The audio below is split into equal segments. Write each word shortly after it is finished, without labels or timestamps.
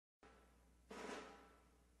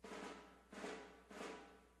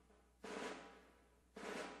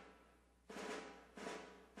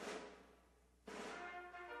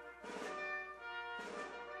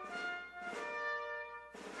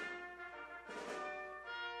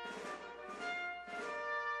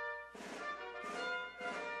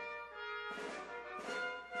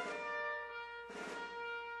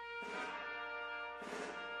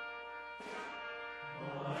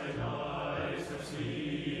eyes have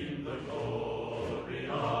seen the glory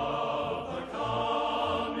of the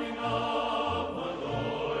coming of the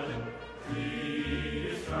Lord. He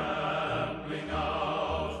is trampling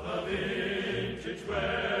out the vintage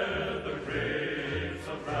where the grapes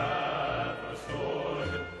of wrath are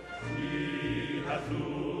stored. He hath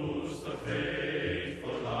loosed the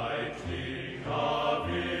faithful lightning of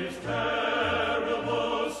his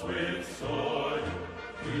terrible swift sword.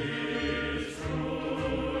 His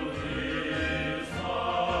truth is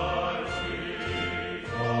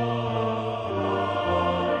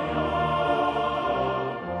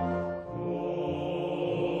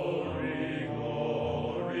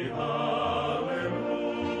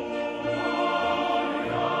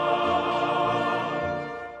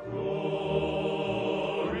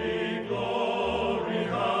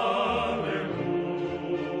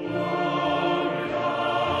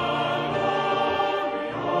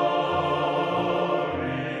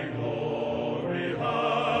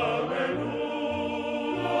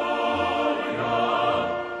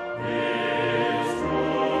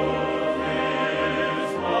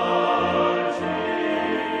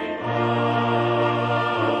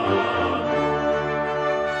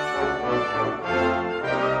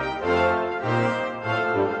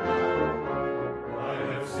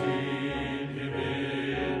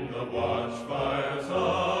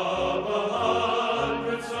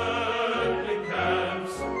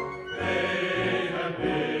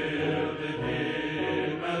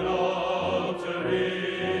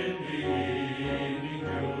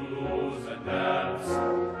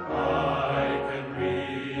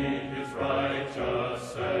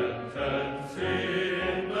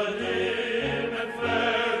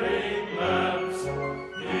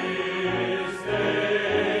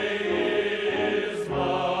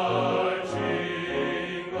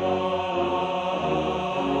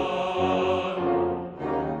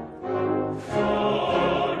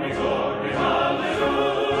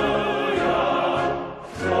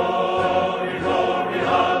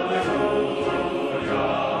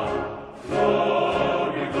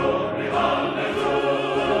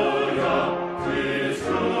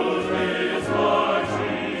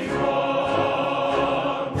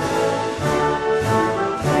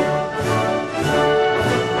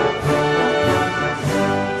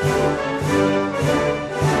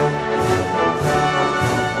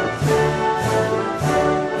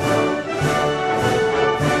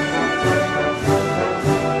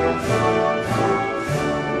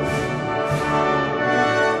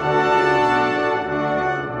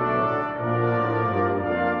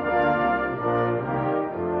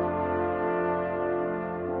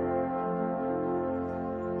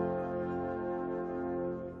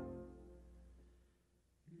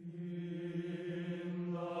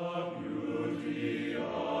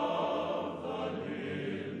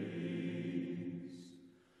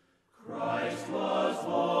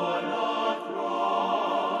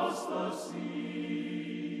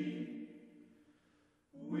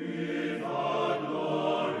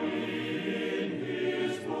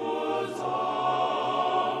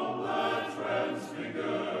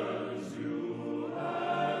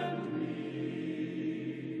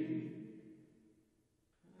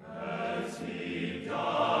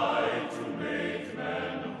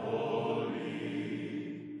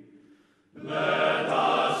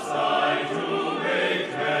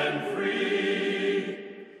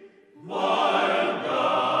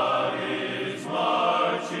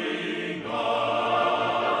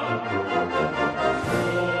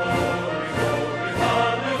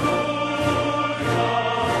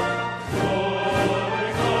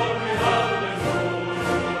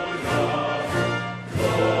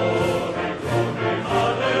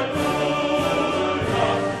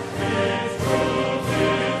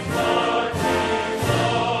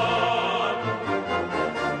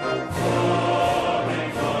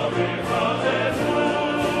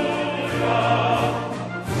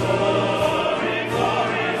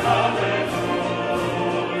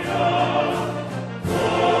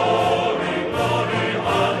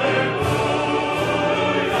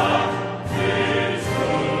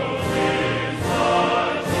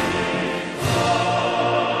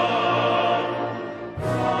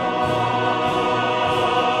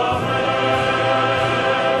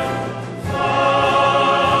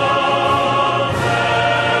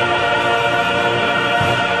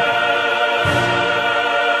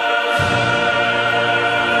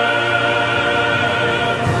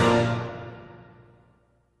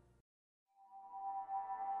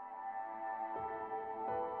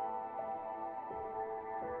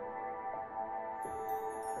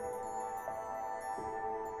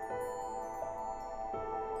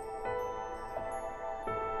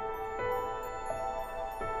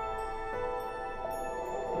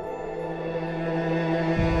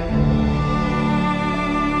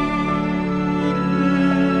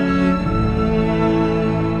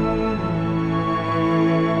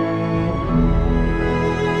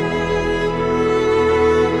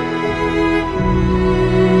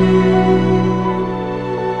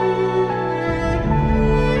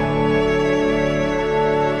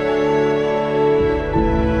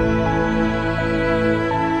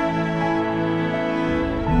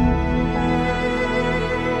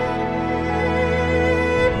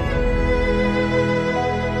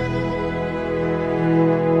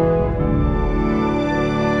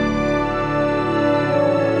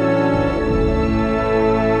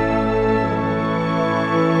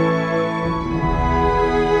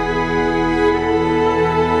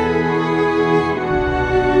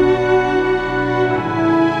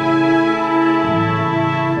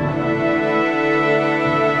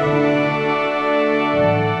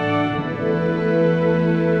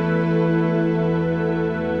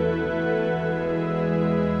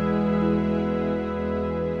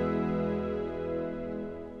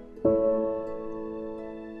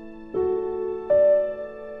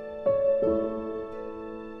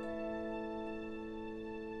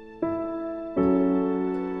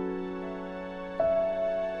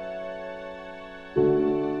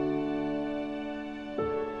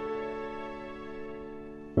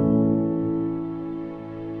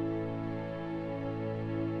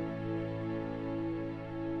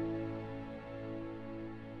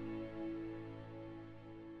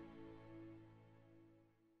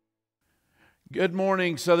Good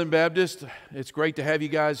morning, Southern Baptist. It's great to have you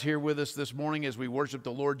guys here with us this morning as we worship the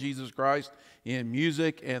Lord Jesus Christ in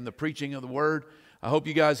music and the preaching of the Word. I hope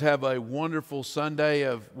you guys have a wonderful Sunday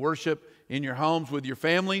of worship in your homes with your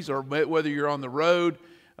families, or whether you're on the road.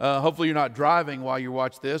 Hopefully you're not driving while you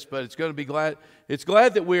watch this, but it's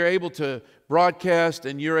glad that we're able to broadcast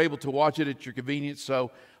and you're able to watch it at your convenience.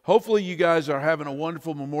 So hopefully you guys are having a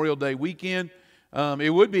wonderful Memorial Day weekend. It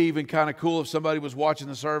would be even kind of cool if somebody was watching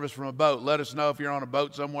the service from a boat. Let us know if you're on a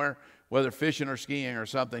boat somewhere, whether fishing or skiing or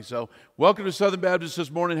something. So welcome to Southern Baptist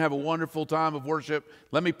this morning. Have a wonderful time of worship.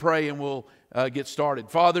 Let me pray and we'll get started.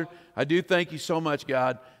 Father, I do thank you so much,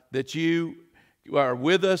 God, that you are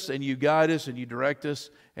with us and you guide us and you direct us.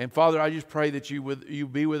 And Father, I just pray that you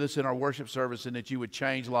be with us in our worship service and that you would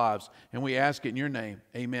change lives. And we ask it in your name.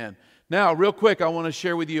 Amen. Now, real quick, I want to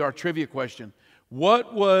share with you our trivia question.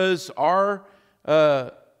 What was our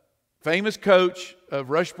famous coach of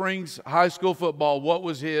Rush Springs High School football, what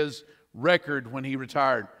was his record when he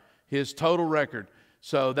retired? His total record.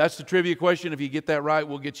 So that's the trivia question. If you get that right,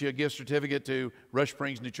 we'll get you a gift certificate to Rush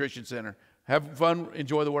Springs Nutrition Center. Have fun.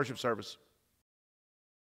 Enjoy the worship service.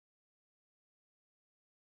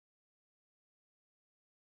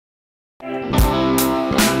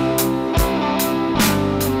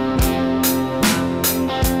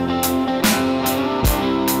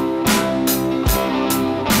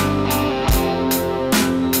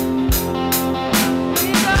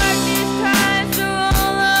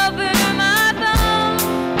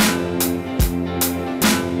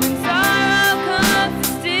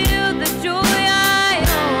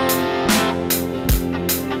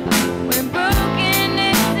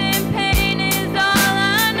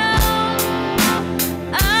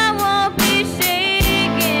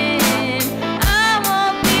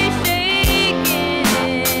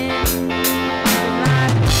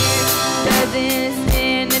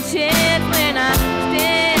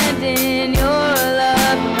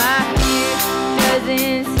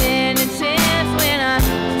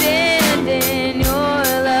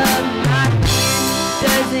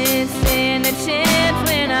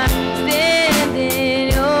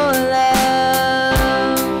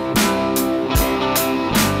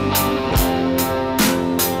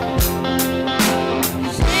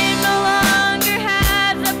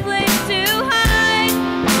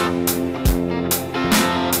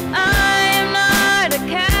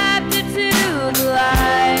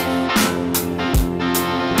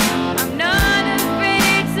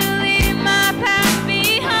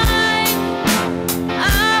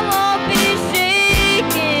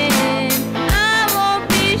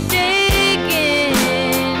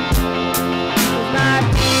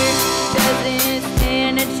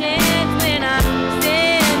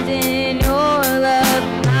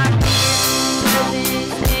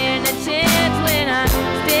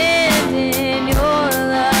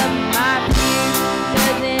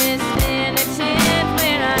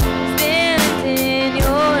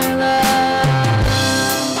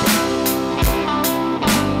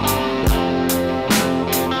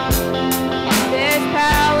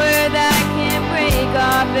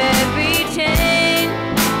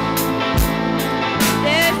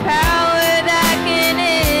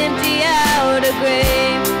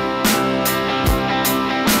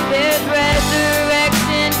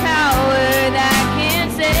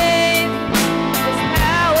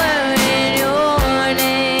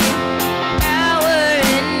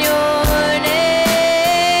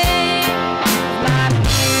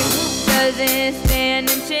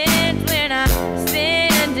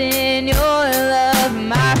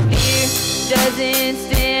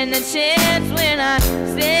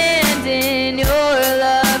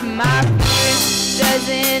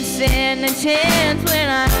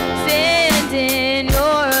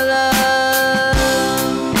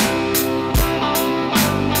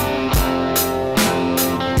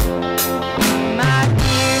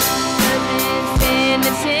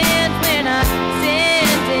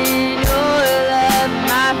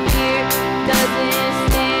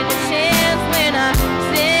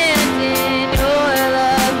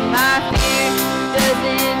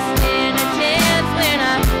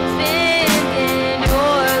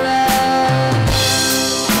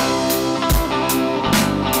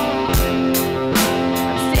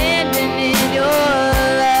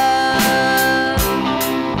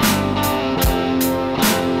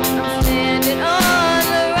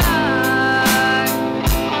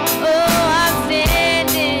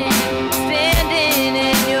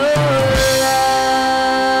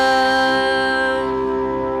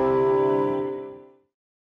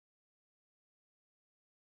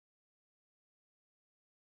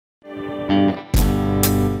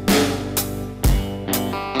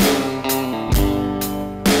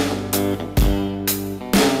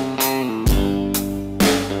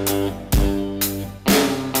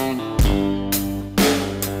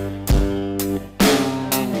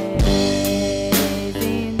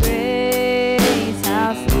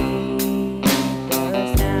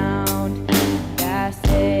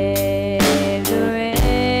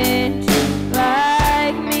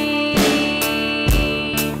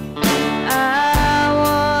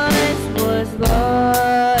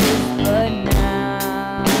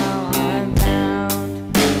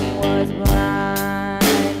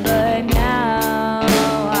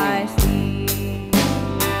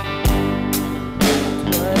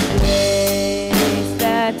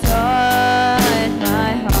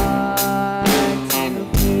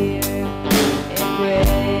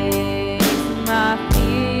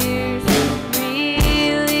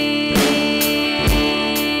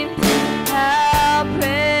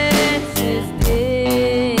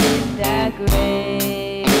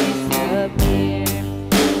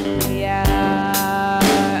 the hour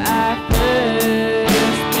I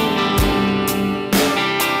first believed.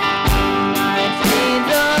 My chains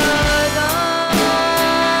are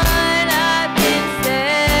gone, I've been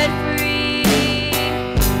set free.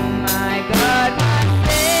 My God, my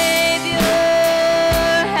Savior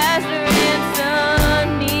has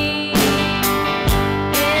ransomed me.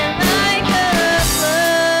 And like a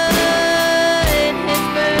flood, His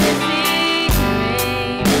mercy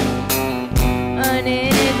reigns.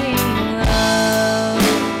 Unending love,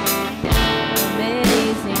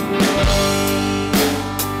 amazing grace.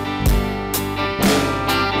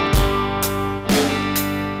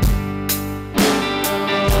 The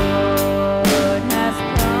Lord has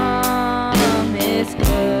promised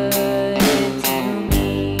good to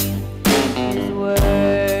me. His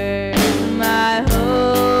word, my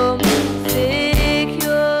hope secures.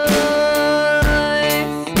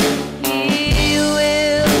 He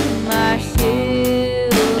will my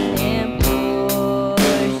shield and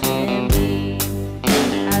portion be,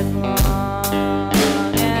 as long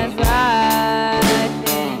as life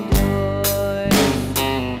endures.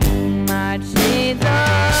 My chains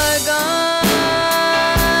are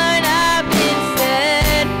gone, I've been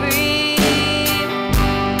set free.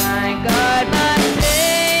 My God, my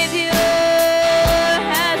Savior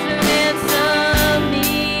has ransomed me.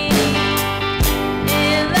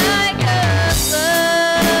 And like a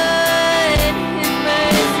flood, His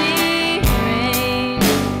mercy reigns.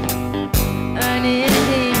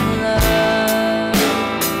 Unending love,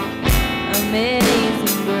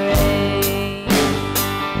 amazing grace.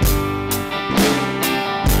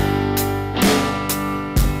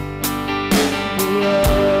 The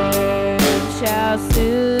earth shall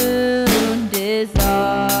soon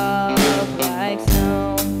dissolve like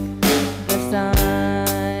snow. The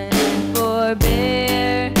sun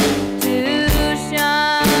forbear to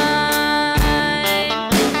shine.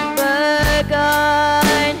 But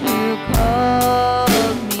God, who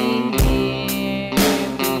called me here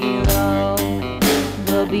below,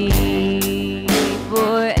 will be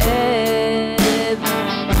forever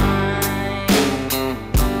mine.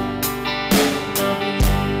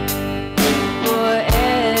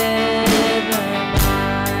 Forever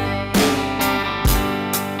mine.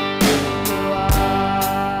 You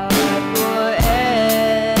are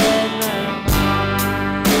forever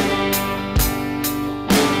mine.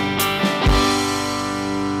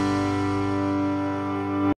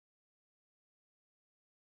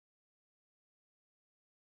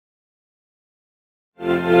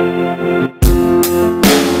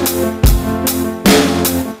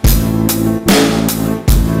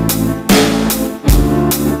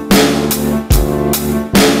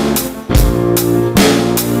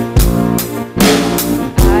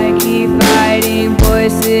 I keep fighting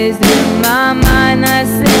voices in my mind that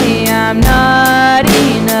say I'm not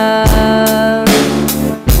enough.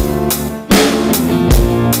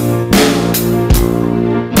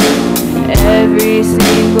 Every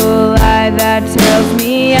single lie that tells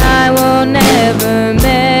me I will never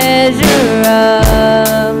measure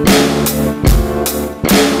up.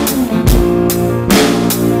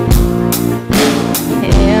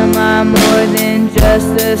 Am I more than just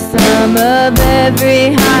the sum of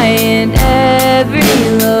every high and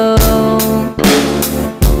every low?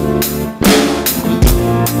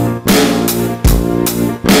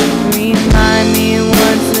 Remind me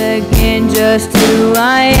once again just who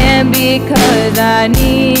I am, because I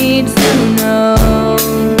need to know.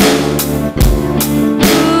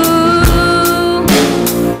 Ooh,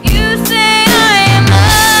 you say I am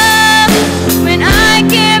loved when I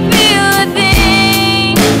can't feel a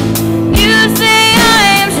thing. You say I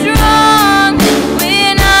am strong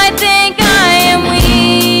when I think I am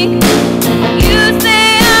weak. You say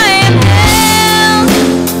I am held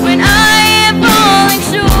when I am falling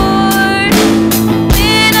short,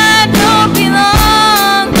 when I don't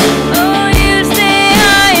belong. Oh, you say I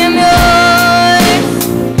am yours.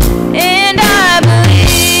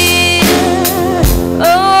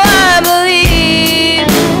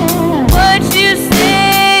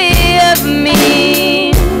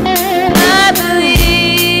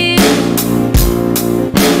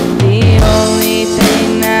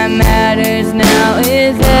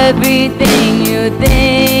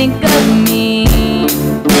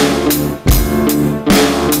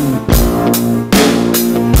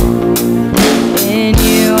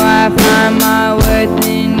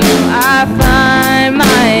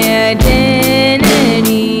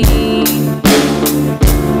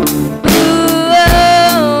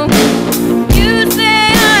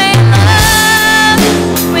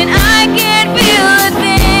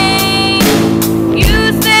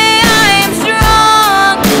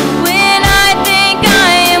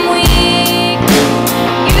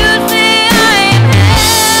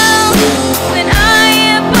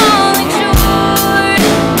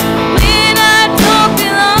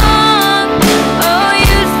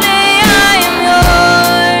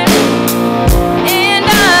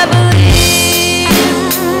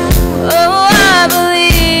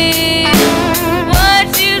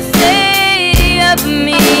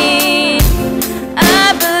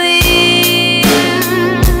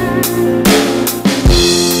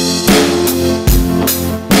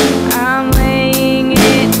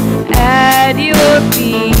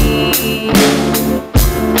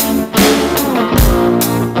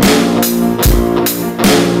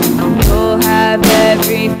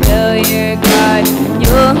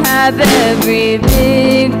 have every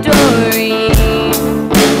victory.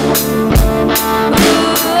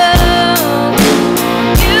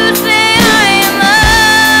 You say I am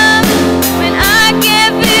loved when I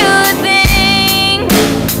can't feel a thing.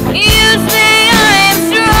 You say I am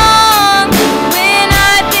strong when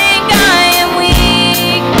I think I am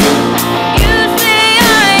weak. You say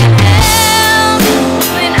I am held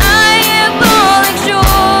when I am falling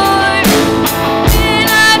short, when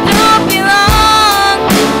I don't belong.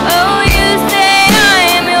 Oh, you say I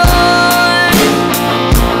am yours,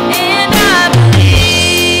 and I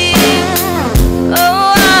believe.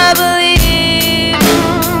 Oh, I believe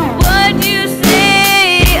what you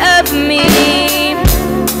say of me.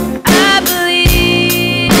 I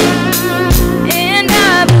believe, and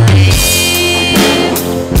I believe.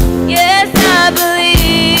 Yes, I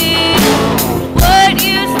believe what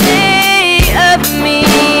you say of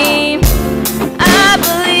me. I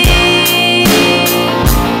believe.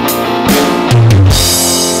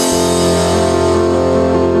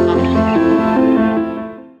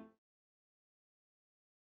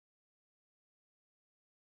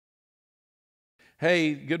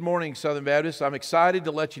 Hey, good morning, Southern Baptist. I'm excited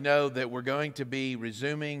to let you know that we're going to be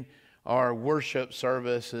resuming our worship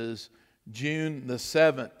services June the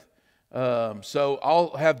 7th. So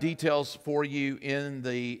I'll have details for you in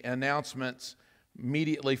the announcements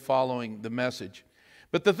immediately following the message.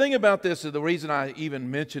 But the thing about this, is the reason I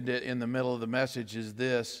even mentioned it in the middle of the message is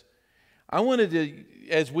this. I wanted to,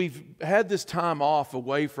 as we've had this time off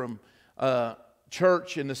away from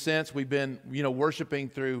church, in the sense we've been, worshiping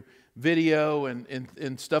through video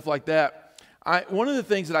and stuff like that. One of the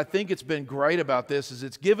things that I think it's been great about this is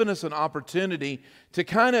it's given us an opportunity to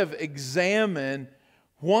kind of examine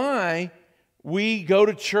why we go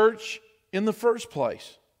to church in the first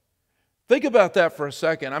place. Think about that for a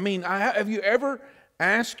second. I mean, have you ever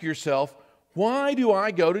asked yourself, why do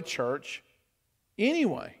I go to church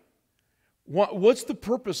anyway? What's the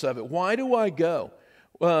purpose of it? Why do I go?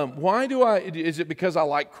 Is it because I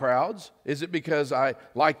like crowds? Is it because I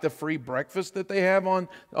like the free breakfast that they have on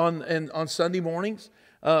Sunday mornings?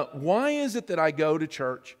 Why is it that I go to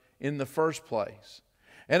church in the first place?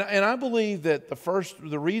 And I believe that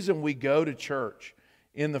the reason we go to church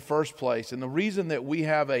in the first place, and the reason that we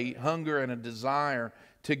have a hunger and a desire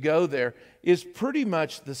to go there, is pretty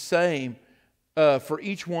much the same for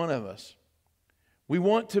each one of us. We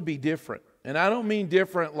want to be different. And I don't mean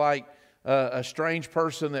different like a strange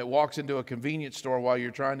person that walks into a convenience store while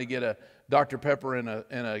you're trying to get a Dr. Pepper and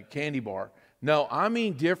a candy bar. No, I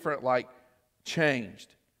mean different like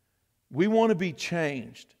changed. We want to be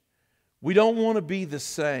changed. We don't want to be the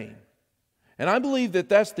same. And I believe that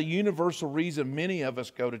that's the universal reason many of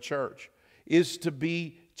us go to church, is to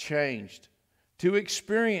be changed, to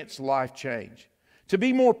experience life change, to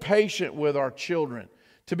be more patient with our children,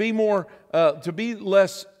 to be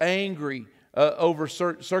less angry over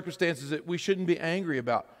circumstances that we shouldn't be angry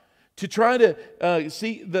about, to try to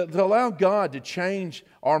to allow God to change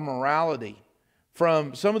our morality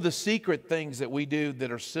from some of the secret things that we do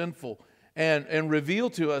that are sinful, and reveal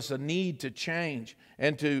to us a need to change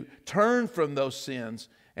and to turn from those sins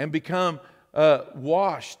and become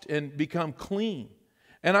washed and become clean.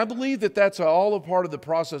 And I believe that that's all a part of the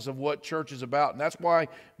process of what church is about. And that's why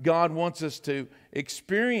God wants us to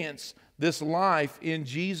experience this life in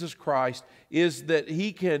Jesus Christ, is that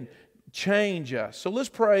He can change us. So let's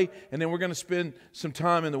pray, and then we're going to spend some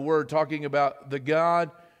time in the Word talking about the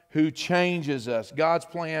God who changes us, God's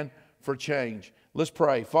plan for change. Let's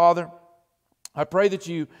pray. Father, I pray that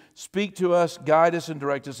You speak to us, guide us, and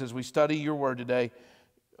direct us as we study Your Word today.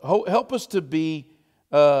 Help us to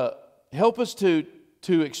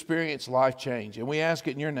experience life change. And we ask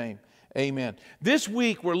it in Your name. Amen. This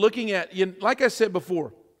week we're looking at, like I said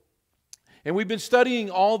before, and we've been studying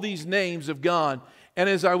all these names of God. And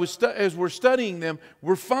as we're studying them,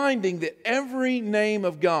 we're finding that every name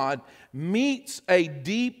of God meets a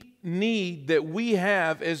deep need that we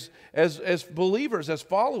have as believers, as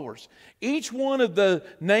followers. Each one of the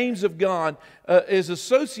names of God is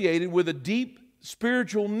associated with a deep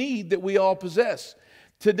spiritual need that we all possess.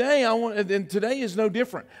 Today is no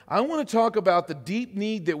different. I want to talk about the deep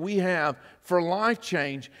need that we have for life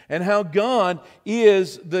change, and how God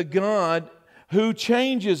is the God who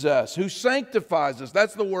changes us, who sanctifies us.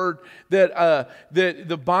 That's the word that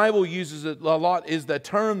the Bible uses a lot, is the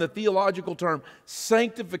theological term,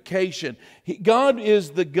 sanctification. God is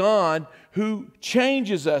the God who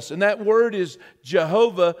changes us, and that word is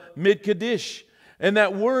Jehovah Midkadesh. And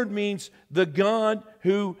that word means the God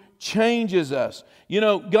who changes us.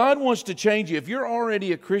 God wants to change you. If you're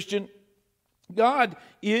already a Christian, God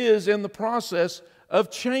is in the process of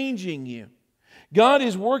changing you. God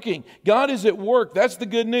is working. God is at work. That's the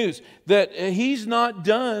good news, that He's not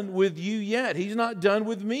done with you yet. He's not done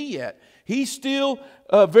with me yet. He's still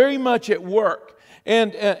very much at work.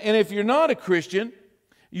 And if you're not a Christian,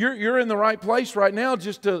 you're in the right place right now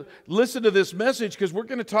just to listen to this message, because we're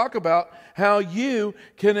going to talk about how you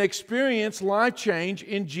can experience life change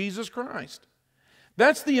in Jesus Christ.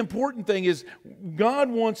 That's the important thing, is God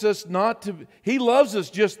wants us not to, He loves us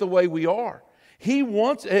just the way we are. He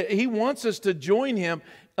wants us to join Him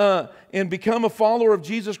and become a follower of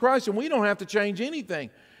Jesus Christ, and we don't have to change anything.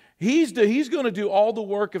 He's going to do all the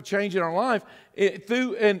work of changing our life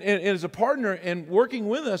through, and as a partner and working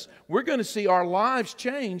with us, we're going to see our lives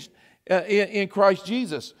changed in Christ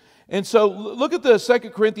Jesus. And so look at the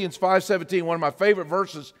 2 Corinthians 5:17, one of my favorite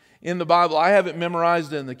verses in the Bible. I have it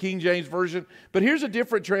memorized in the King James Version, but here's a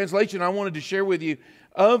different translation I wanted to share with you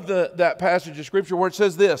of that passage of Scripture, where it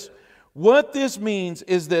says this: what this means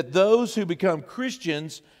is that those who become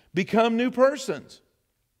Christians become new persons.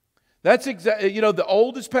 That's exactly, the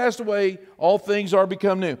old has passed away, all things are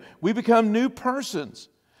become new. We become new persons.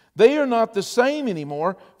 They are not the same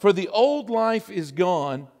anymore, for the old life is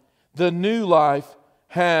gone, the new life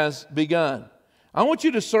has begun. I want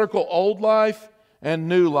you to circle old life and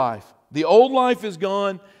new life. The old life is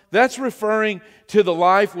gone. That's referring to the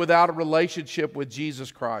life without a relationship with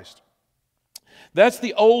Jesus Christ. That's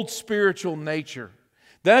the old spiritual nature.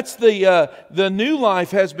 That's the new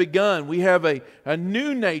life has begun. We have a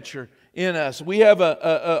new nature in us. We have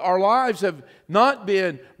our lives have not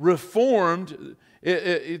been reformed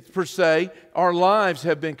per se. Our lives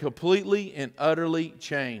have been completely and utterly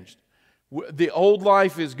changed. The old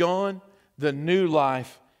life is gone. The new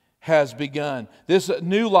life has begun. This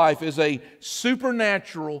new life is a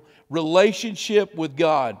supernatural relationship with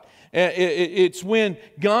God. It's when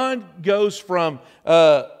God goes from,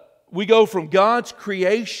 we go from God's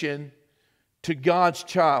creation to God's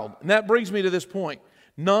child. And that brings me to this point.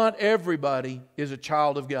 Not everybody is a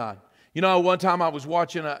child of God. One time I was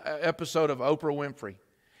watching an episode of Oprah Winfrey,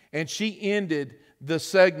 and she ended the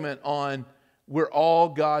segment on, we're all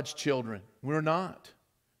God's children. We're not.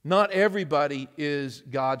 Not everybody is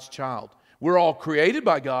God's child. We're all created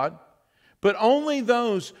by God, but only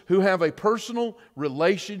those who have a personal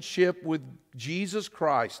relationship with Jesus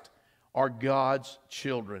Christ are God's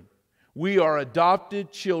children. We are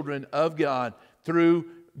adopted children of God through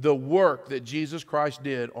the work that Jesus Christ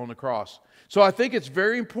did on the cross. So I think it's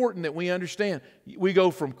very important that we understand we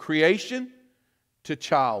go from creation to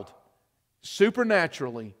child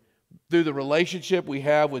supernaturally through the relationship we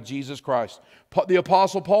have with Jesus Christ. The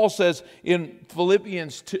Apostle Paul says in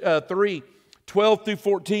Philippians 3:12 through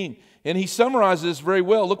 14, and he summarizes this very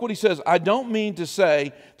well. Look what he says: I don't mean to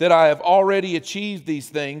say that I have already achieved these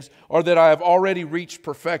things or that I have already reached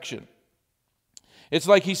perfection. It's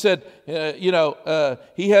like he said,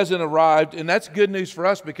 he hasn't arrived, and that's good news for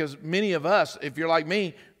us, because many of us, if you're like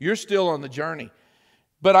me, you're still on the journey.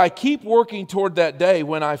 But I keep working toward that day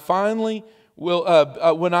when I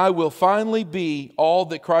will finally be all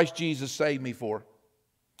that Christ Jesus saved me for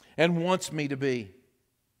and wants me to be.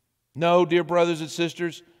 No, dear brothers and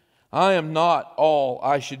sisters, I am not all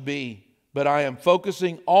I should be, but I am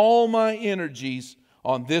focusing all my energies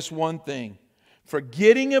on this one thing,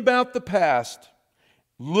 forgetting about the past.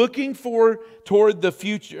 Looking toward the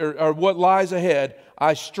future, or what lies ahead,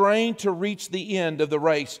 I strain to reach the end of the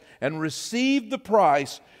race and receive the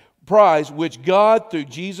prize which God, through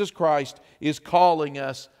Jesus Christ, is calling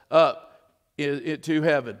us up to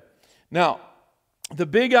heaven. Now, the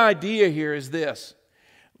big idea here is this.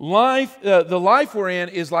 The life we're in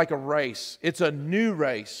is like a race. It's a new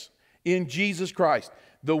race in Jesus Christ.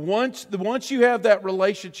 Once you have that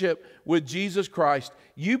relationship with Jesus Christ,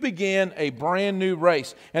 you begin a brand new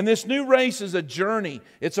race. And this new race is a journey.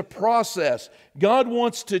 It's a process. God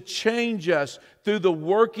wants to change us through the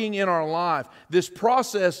working in our life. This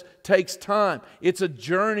process takes time. It's a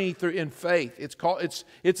journey in faith.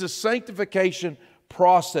 It's a sanctification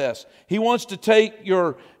process. He wants to take He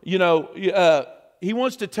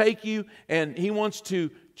wants to take you, and He wants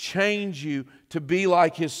to change you to be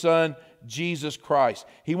like His Son, Jesus Christ.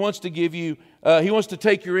 He wants to give you, He wants to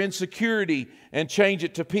take your insecurity and change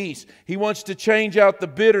it to peace. He wants to change out the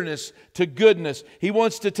bitterness to goodness. He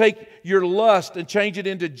wants to take your lust and change it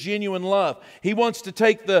into genuine love. He wants to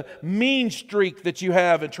take the mean streak that you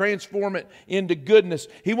have and transform it into goodness.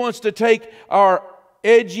 He wants to take our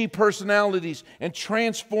edgy personalities and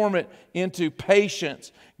transform it into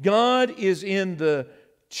patience. God is in the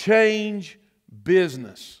change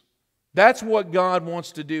business. That's what God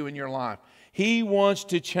wants to do in your life. He wants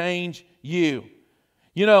to change you.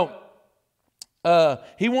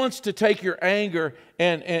 He wants to take your anger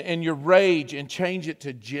and your rage and change it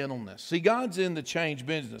to gentleness. See, God's in the change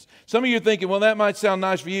business. Some of you are thinking, well, that might sound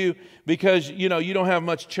nice for you because, you don't have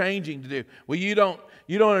much changing to do. Well, you don't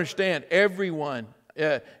understand. Everyone,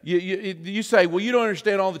 you say, well, you don't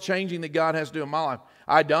understand all the changing that God has to do in my life.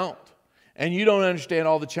 I don't. And you don't understand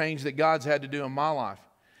all the change that God's had to do in my life.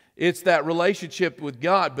 It's that relationship with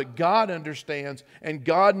God, but God understands and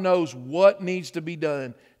God knows what needs to be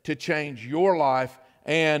done to change your life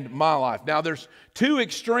and my life. Now, there's two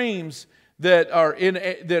extremes that are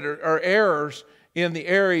errors in the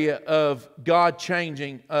area of God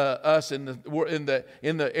changing us in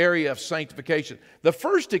the area of sanctification. The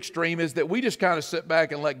first extreme is that we just kind of sit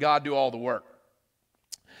back and let God do all the work.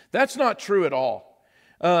 That's not true at all.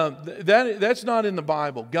 That's not in the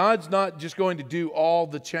Bible. God's not just going to do all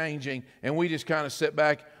the changing and we just kind of sit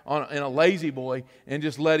back in a lazy boy and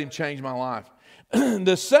just let Him change my life.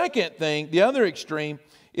 The second thing, the other extreme,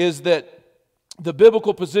 is that the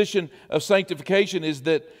biblical position of sanctification is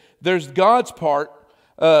that there's God's part,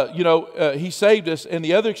 He saved us, and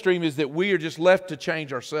the other extreme is that we are just left to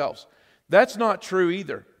change ourselves. That's not true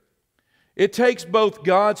either. It takes both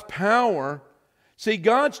God's power. See,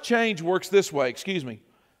 God's change works this way,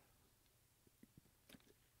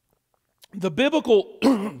 The biblical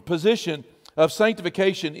position of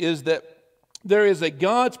sanctification is that there is a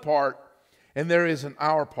God's part and there is an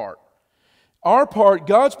our part. Our part,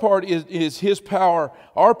 God's part is His power.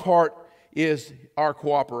 Our part is our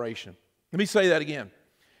cooperation. Let me say that again.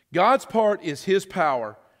 God's part is His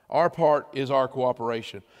power. Our part is our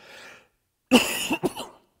cooperation.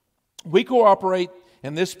 We cooperate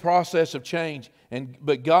in this process of change,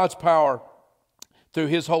 but God's power through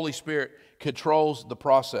His Holy Spirit controls the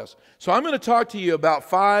process. So I'm going to talk to you about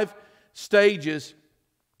 5 stages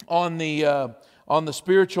on the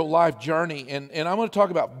spiritual life journey, and I'm going to talk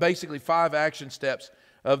about basically 5 action steps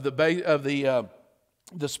of the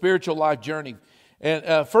spiritual life journey.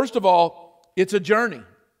 And first of all, it's a journey.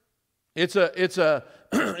 It's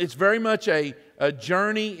very much a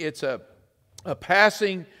journey. It's a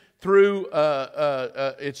passing through.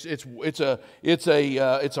 It's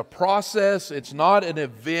a process. It's not an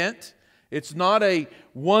event. It's not a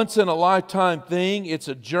once in a lifetime thing. It's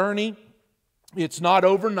a journey. It's not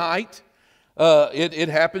overnight. It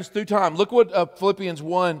happens through time. Look what Philippians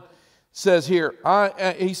 1 says here.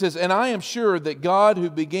 He says, "And I am sure that God who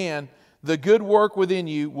began the good work within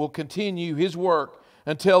you will continue His work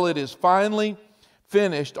until it is finally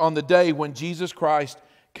finished on the day when Jesus Christ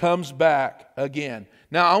comes back again."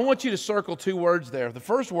 Now, I want you to circle 2 words there. The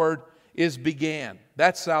first word is began.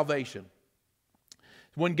 That's salvation.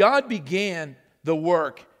 When God began the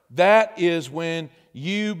work, that is when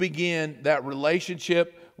you begin that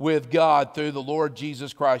relationship with God through the Lord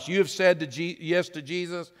Jesus Christ. You have said yes to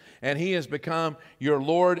Jesus, and He has become your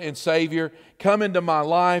Lord and Savior. Come into my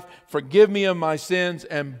life, forgive me of my sins,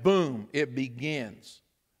 and boom, it begins.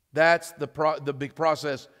 That's the big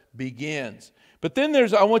process begins. But then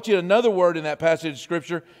I want you another word in that passage of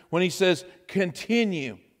Scripture when He says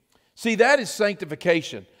continue. See, that is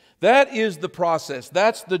sanctification. That is the process.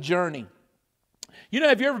 That's the journey.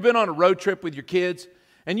 Have you ever been on a road trip with your kids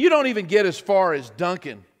and you don't even get as far as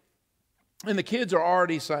Duncan, and the kids are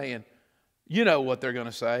already saying, you know what they're going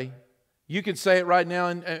to say. You can say it right now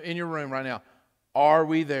in your room right now. Are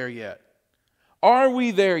we there yet? Are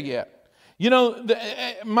we there yet?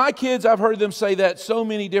 My kids, I've heard them say that so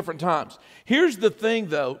many different times. Here's the thing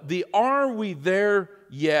though, the "are we there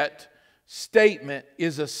yet" statement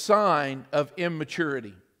is a sign of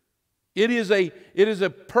immaturity. It is a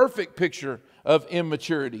perfect picture of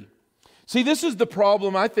immaturity. See, this is the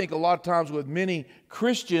problem, I think, a lot of times with many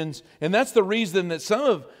Christians, and that's the reason that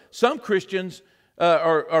some Christians,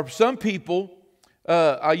 or some people,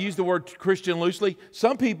 I use the word Christian loosely,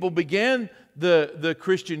 some people began the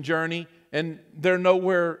Christian journey and they're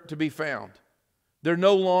nowhere to be found. They're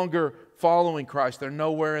no longer following Christ. They're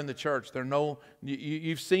nowhere in the church.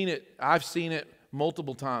 You've seen it. I've seen it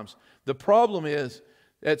multiple times. The problem is,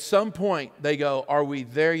 at some point, they go, "Are we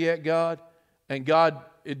there yet, God?" And God,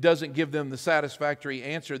 it doesn't give them the satisfactory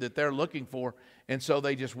answer that they're looking for, and so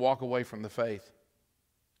they just walk away from the faith.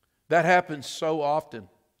 That happens so often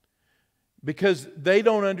because they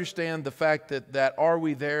don't understand the fact that "are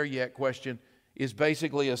we there yet" question is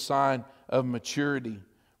basically a sign of maturity.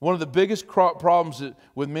 One of the biggest problems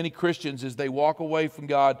with many Christians is they walk away from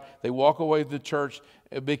God, they walk away from the church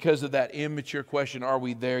because of that immature question, "Are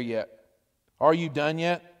we there yet? Are you done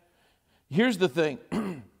yet?" Here's the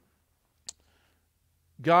thing.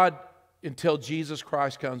 God, until Jesus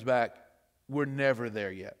Christ comes back, we're never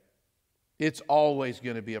there yet. It's always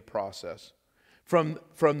going to be a process. From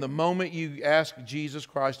the moment you ask Jesus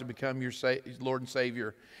Christ to become your Lord and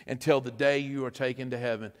Savior until the day you are taken to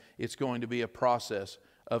heaven, it's going to be a process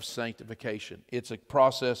of sanctification. It's a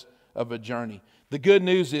process of a journey. The good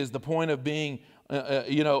news is the point of being,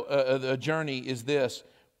 a journey is this.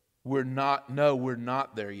 We're not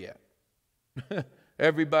there yet.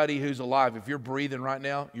 Everybody who's alive, if you're breathing right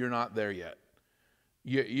now, you're not there yet.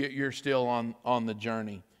 You're still on the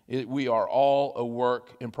journey. We are all a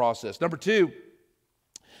work in process. Number 2,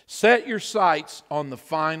 set your sights on the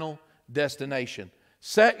final destination.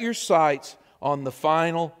 Set your sights on the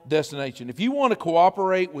final destination. If you want to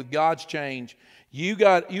cooperate with God's change, you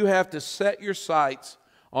have to set your sights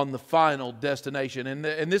on the final destination. And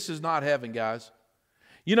this is not heaven, guys.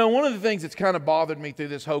 You know, one of the things that's kind of bothered me through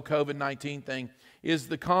this whole COVID-19 thing is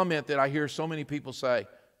the comment that I hear so many people say,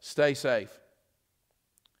 stay safe.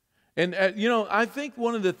 And, I think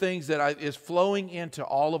one of the things that is flowing into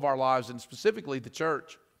all of our lives, and specifically the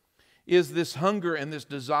church, is this hunger and this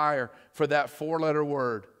desire for that 4-letter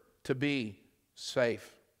word to be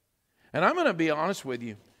safe. And I'm going to be honest with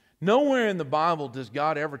you. Nowhere in the Bible does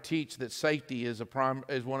God ever teach that safety is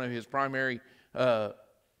one of His primary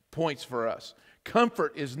points for us.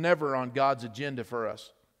 Comfort is never on God's agenda for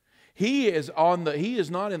us. He is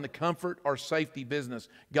not in the comfort or safety business.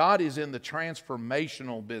 God is in the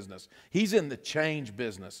transformational business. He's in the change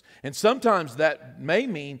business. And sometimes that may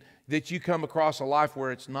mean that you come across a life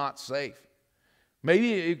where it's not safe.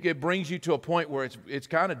 Maybe it brings you to a point where it's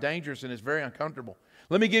kind of dangerous and it's very uncomfortable.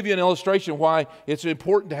 Let me give you an illustration why it's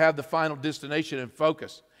important to have the final destination in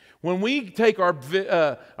focus. When we take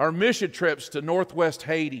our mission trips to Northwest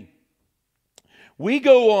Haiti, we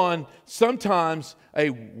go on sometimes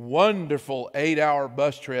a wonderful 8-hour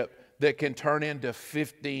bus trip that can turn into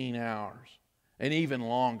 15 hours and even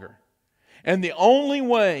longer. And the only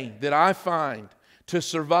way that I find to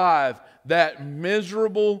survive that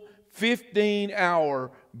miserable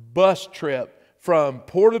 15-hour bus trip from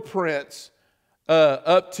Port-au-Prince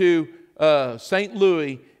up to St.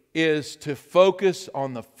 Louis is to focus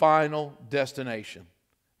on the final destination.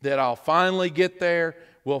 That I'll finally get there,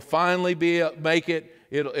 we'll finally make it,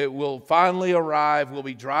 it will finally arrive, we'll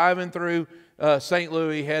be driving through St.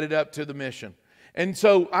 Louis headed up to the mission. And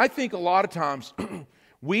so I think a lot of times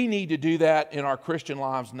we need to do that in our Christian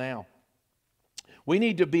lives now. We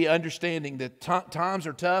need to be understanding that times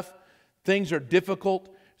are tough, things are difficult.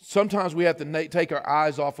 Sometimes we have to take our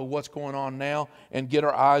eyes off of what's going on now and get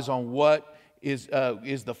our eyes on what is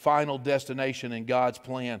the final destination in God's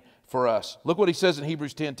plan for us. Look what he says in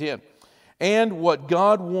Hebrews 10:10. And what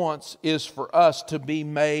God wants is for us to be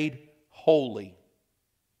made holy.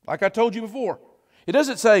 Like I told you before. It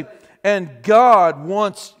doesn't say, and God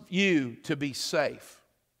wants you to be safe.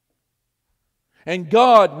 And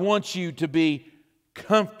God wants you to be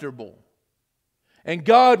comfortable. And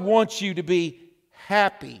God wants you to be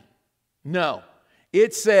happy. No.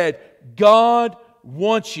 It said, God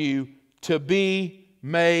wants you to be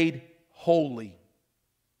made holy.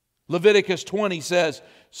 Leviticus 20 says,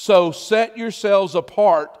 so set yourselves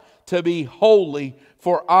apart to be holy,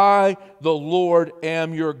 for I, the Lord,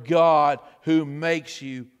 am your God who makes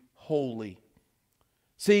you holy.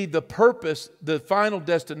 See, the purpose, the final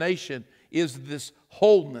destination is this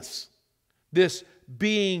wholeness, this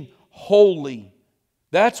being holy.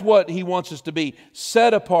 That's what He wants us to be,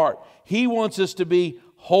 set apart. He wants us to be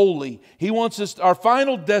holy. He wants us, our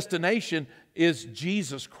final destination is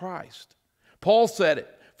Jesus Christ. Paul said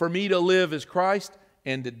it, for me to live is Christ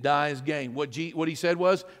and to die is gain. What he said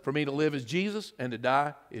was, for me to live is Jesus and to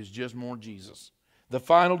die is just more Jesus. The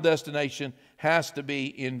final destination has to be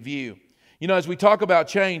in view. You know, as we talk about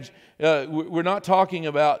change, we're not talking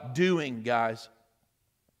about doing, guys.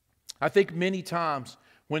 I think many times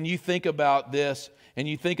when you think about this and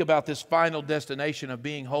you think about this final destination of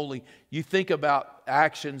being holy, you think about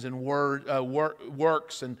actions and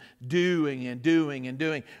works and doing and doing and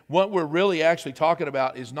doing. What we're really actually talking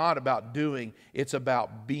about is not about doing, it's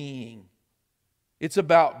about being. It's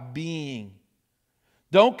about being.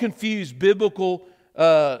 Don't confuse biblical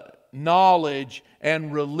knowledge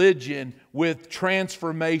and religion with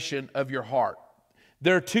transformation of your heart.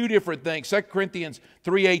 There are two different things. 2 Corinthians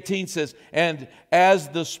 3:18 says, and as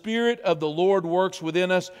the Spirit of the Lord works within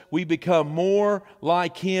us, we become more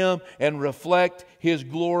like Him and reflect His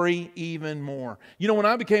glory even more. You know, when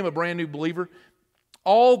I became a brand new believer,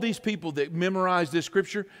 all these people that memorized this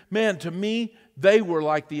scripture, man, to me, they were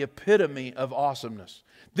like the epitome of awesomeness.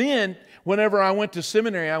 Then, whenever I went to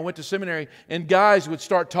seminary, and guys would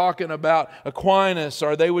start talking about Aquinas,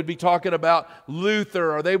 or they would be talking about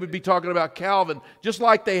Luther, or they would be talking about Calvin, just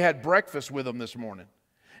like they had breakfast with them this morning.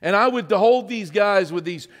 And I would hold these guys with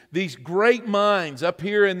these great minds up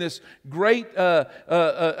here in this great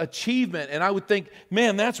achievement. And I would think,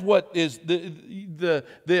 man, that's what is the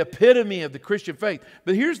epitome of the Christian faith.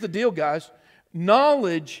 But here's the deal, guys.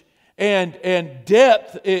 Knowledge and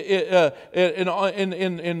depth in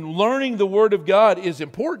learning the Word of God is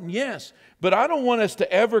important, yes. But I don't want us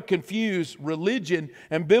to ever confuse religion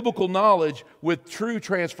and biblical knowledge with true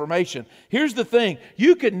transformation. Here's the thing.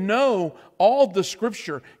 You can know all the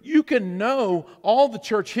Scripture. You can know all the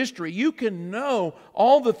church history. You can know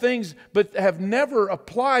all the things, but have never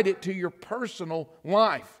applied it to your personal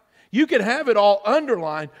life. You can have it all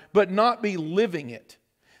underlined, but not be living it.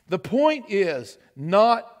 The point is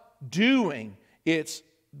not doing, it's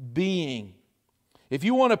being. If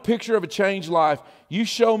you want a picture of a changed life, you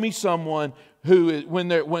show me someone who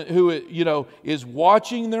is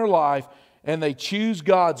watching their life and they choose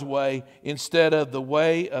God's way instead of the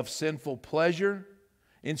way of sinful pleasure,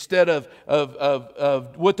 instead of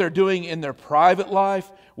what they're doing in their private life,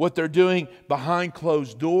 what they're doing behind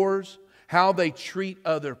closed doors, how they treat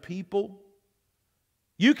other people.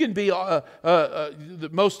 You can be the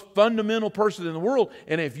most fundamental person in the world,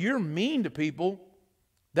 and if you're mean to people,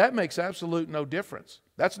 that makes absolute no difference.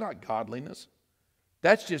 That's not godliness.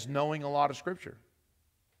 That's just knowing a lot of Scripture.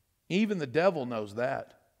 Even the devil knows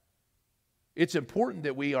that. It's important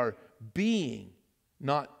that we are being,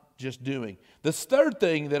 not just doing. The third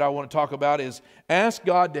thing that I want to talk about is ask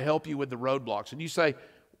God to help you with the roadblocks. And you say,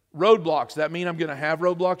 roadblocks, that mean I'm going to have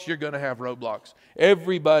roadblocks? You're going to have roadblocks.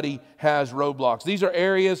 Everybody has roadblocks. These are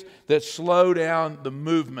areas that slow down the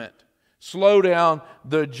movement. Slow down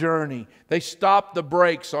the journey. They stop the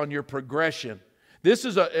brakes on your progression. This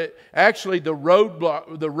is actually the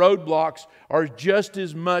roadblocks are just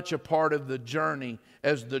as much a part of the journey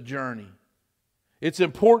as the journey. It's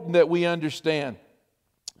important that we understand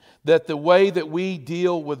that the way that we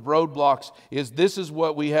deal with roadblocks is this is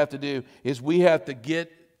what we have to do, is we have to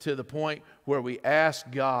get to the point where we ask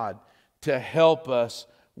God to help us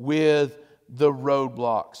with the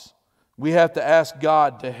roadblocks. We have to ask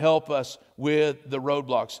God to help us with the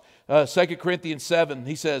roadblocks. 2 Corinthians 7,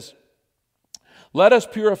 he says, let us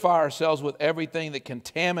purify ourselves with everything that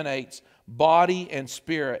contaminates body and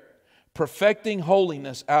spirit, perfecting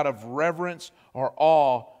holiness out of reverence or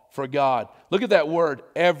awe for God. Look at that word,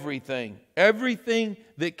 everything. Everything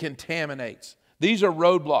that contaminates. These are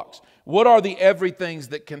roadblocks. What are the everythings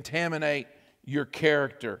that contaminate your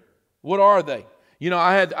character? What are they? You know,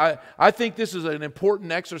 I think this is an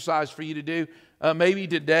important exercise for you to do. Maybe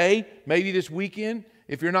today, maybe this weekend,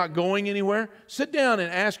 if you're not going anywhere, sit down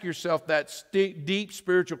and ask yourself that deep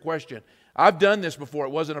spiritual question. I've done this before.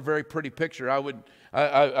 It wasn't a very pretty picture. I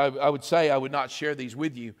would say I would not share these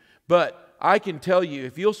with you. But I can tell you,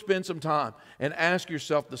 if you'll spend some time and ask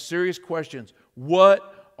yourself the serious questions,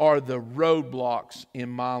 what are the roadblocks in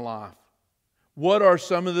my life? What are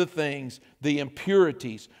some of the things, the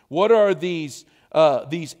impurities? What are these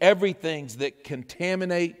everythings that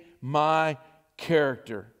contaminate my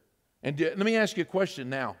character? And let me ask you a question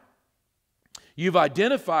now. You've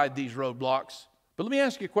identified these roadblocks, but let me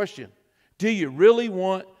ask you a question. Do you really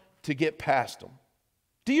want to get past them?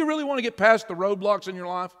 Do you really want to get past the roadblocks in your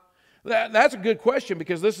life? That's a good question,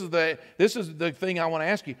 because this is the thing I want to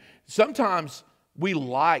ask you. Sometimes we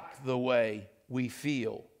like the way we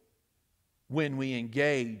feel when we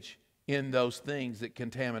engage in those things that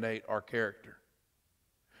contaminate our character.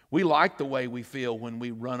 We like the way we feel when we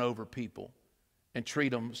run over people and treat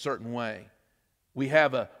them a certain way. We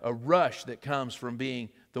have a rush that comes from being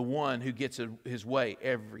the one who gets his way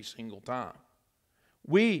every single time.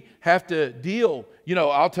 We have to deal,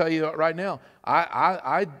 I'll tell you right now,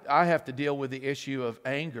 I have to deal with the issue of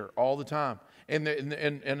anger all the time. And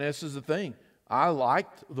this is the thing. I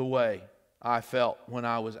liked the way I felt when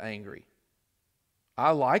I was angry.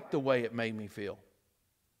 I liked the way it made me feel.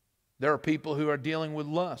 There are people who are dealing with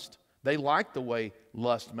lust. They like the way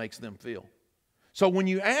lust makes them feel. So when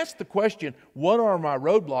you ask the question, what are my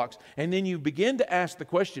roadblocks? And then you begin to ask the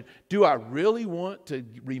question, do I really want to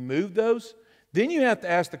remove those? Then you have to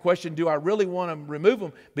ask the question, do I really want to remove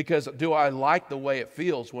them? Because do I like the way it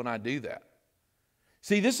feels when I do that?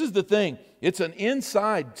 See, this is the thing. It's an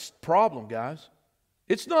inside problem, guys.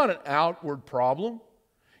 It's not an outward problem.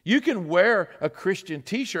 You can wear a Christian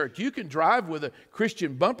t-shirt. You can drive with a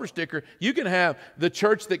Christian bumper sticker. You can have the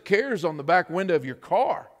Church That Cares on the back window of your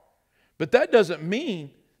car. But that doesn't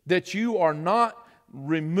mean that you are not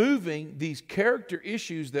removing these character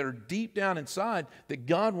issues that are deep down inside that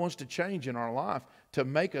God wants to change in our life to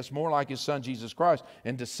make us more like His Son, Jesus Christ,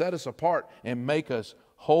 and to set us apart and make us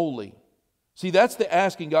holy. See, that's the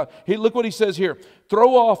asking God. Hey, look what he says here.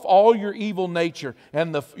 Throw off all your evil nature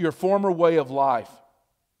and your former way of life.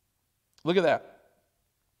 Look at that.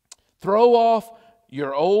 Throw off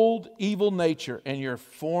your old evil nature and your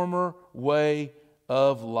former way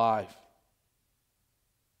of life.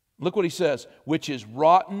 Look what he says, which is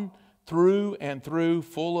rotten through and through,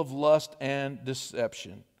 full of lust and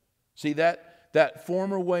deception. See, that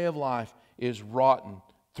former way of life is rotten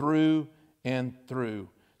through and through.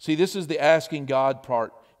 See, this is the asking God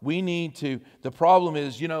part. We need to, the problem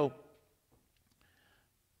is,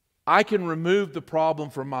 I can remove the problem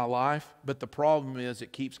from my life, but the problem is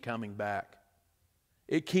it keeps coming back.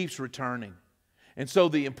 It keeps returning. And so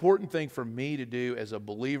the important thing for me to do as a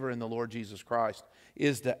believer in the Lord Jesus Christ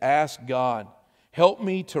is to ask God, help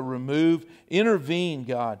me to remove, intervene,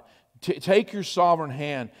 God. Take your sovereign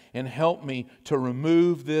hand and help me to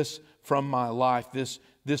remove this from my life, this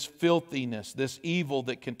filthiness, this evil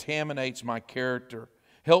that contaminates my character.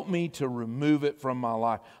 Help me to remove it from my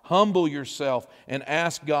life. Humble yourself and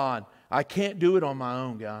ask God. I can't do it on my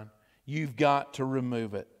own, God. You've got to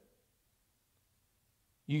remove it.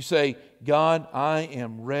 You say, God, I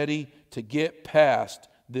am ready to get past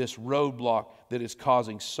this roadblock that is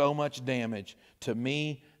causing so much damage to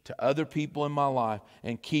me, to other people in my life,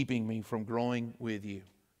 and keeping me from growing with you.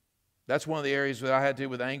 That's one of the areas that I had to do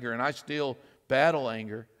with anger, and I still battle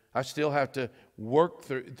anger. I still have to work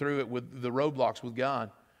through it with the roadblocks with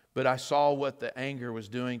God. But I saw what the anger was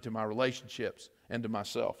doing to my relationships and to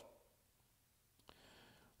myself.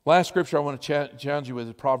 Last scripture I want to challenge you with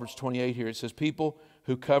is Proverbs 28 here. It says, people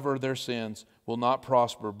who cover their sins will not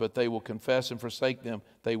prosper, but they will confess and forsake them.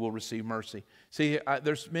 They will receive mercy. See,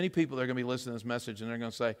 there's many people that are going to be listening to this message and they're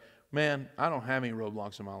going to say, man, I don't have any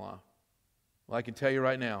roadblocks in my life. Well, I can tell you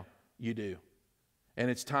right now, you do. And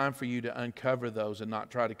it's time for you to uncover those and not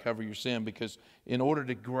try to cover your sin, because in order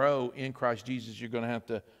to grow in Christ Jesus, you're going to have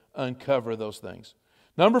to uncover those things.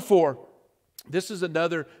 Number 4, this is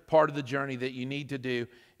another part of the journey that you need to do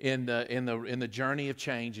in the journey of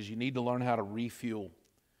change, is you need to learn how to refuel.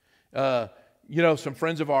 Some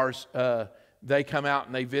friends of ours, they come out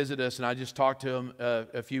and they visit us, and I just talked to them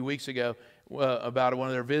a few weeks ago about one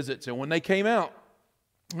of their visits. And when they came out,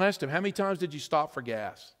 I asked them, how many times did you stop for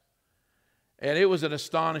gas? And it was an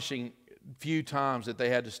astonishing few times that they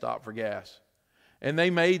had to stop for gas. And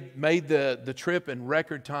they made the trip in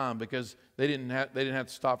record time because they didn't have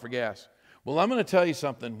to stop for gas. Well, I'm going to tell you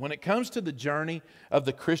something. When it comes to the journey of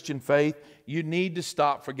the Christian faith, you need to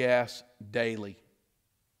stop for gas daily,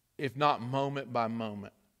 if not moment by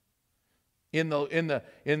moment.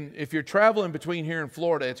 If you're traveling between here and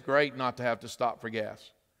Florida, it's great not to have to stop for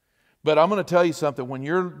gas. But I'm going to tell you something. When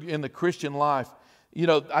you're in the Christian life,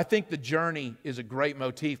 I think the journey is a great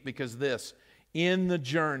motif, because in the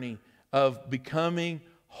journey of becoming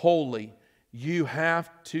holy, you have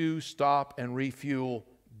to stop and refuel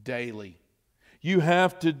daily. You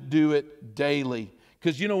have to do it daily.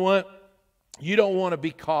 Because you know what? You don't want to be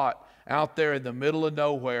caught out there in the middle of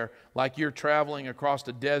nowhere like you're traveling across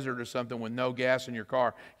the desert or something with no gas in your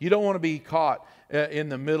car. You don't want to be caught in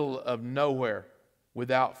the middle of nowhere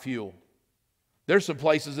without fuel. There's some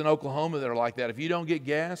places in Oklahoma that are like that. If you don't get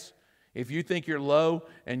gas, if you think you're low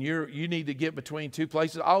and you need to get between two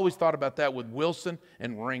places, I always thought about that with Wilson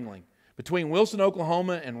and Ringling. Between Wilson,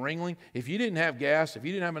 Oklahoma and Ringling, if you didn't have gas, if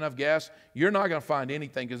you didn't have enough gas, you're not going to find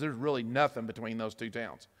anything, because there's really nothing between those two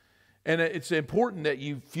towns. And it's important that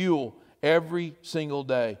you fuel every single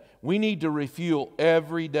day. We need to refuel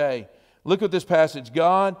every day. Look at this passage.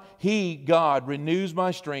 God renews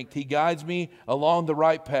my strength. He guides me along the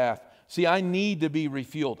right path. See, I need to be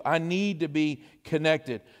refueled. I need to be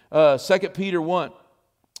connected. 2 Peter 1.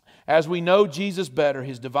 As we know Jesus better,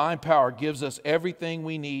 His divine power gives us everything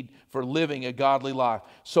we need for living a godly life.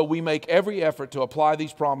 So we make every effort to apply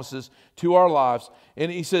these promises to our lives. And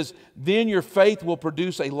he says, then your faith will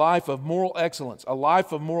produce a life of moral excellence. A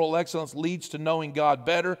life of moral excellence leads to knowing God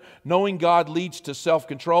better. Knowing God leads to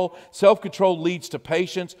self-control. Self-control leads to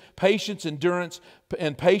patience. Patience, endurance.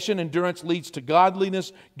 And patient endurance leads to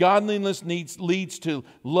godliness. Godliness leads to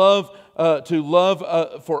love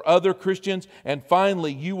for other Christians. And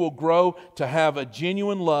finally, you will grow to have a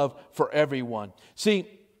genuine love for everyone. See,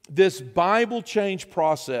 this Bible change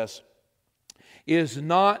process is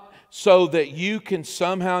not so that you can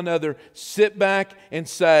somehow or another sit back and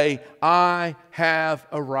say, I have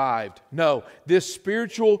arrived. No, this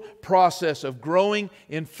spiritual process of growing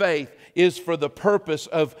in faith is for the purpose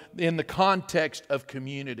of, in the context of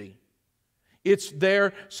community. It's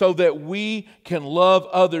there so that we can love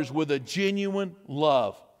others with a genuine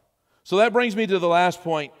love. So that brings me to the last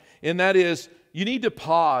point, and that is, you need to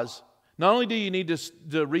pause. Not only do you need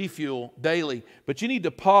to refuel daily, but you need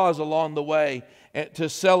to pause along the way to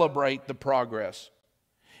celebrate the progress.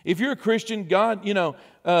 If you're a Christian, God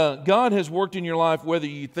has worked in your life whether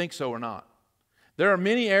you think so or not. There are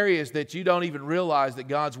many areas that you don't even realize that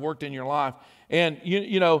God's worked in your life, and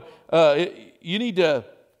you need to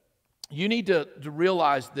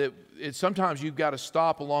realize that sometimes you've got to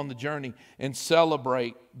stop along the journey and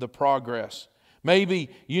celebrate the progress. Maybe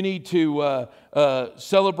you need to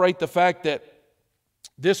celebrate the fact that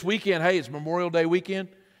this weekend, hey, it's Memorial Day weekend,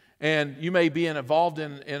 and you may be involved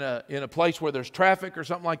in a place where there's traffic or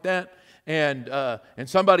something like that, and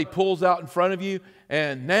somebody pulls out in front of you,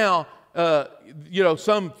 and now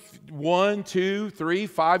some 1, 2, 3,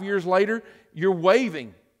 5 years later, you're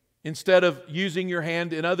waving instead of using your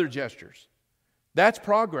hand in other gestures. That's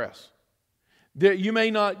progress. You may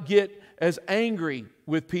not get as angry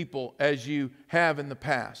with people as you have in the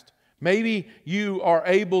past. Maybe you are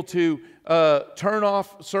able to turn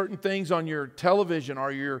off certain things on your television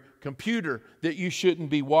or your computer that you shouldn't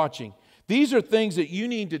be watching. These are things that you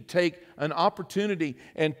need to take an opportunity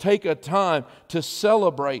and take a time to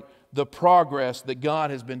celebrate the progress that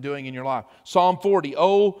God has been doing in your life. Psalm 40,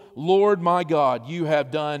 "O Lord my God, you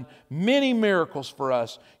have done many miracles for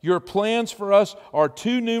us. Your plans for us are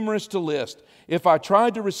too numerous to list. If I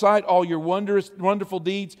tried to recite all your wonderful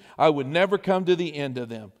deeds, I would never come to the end of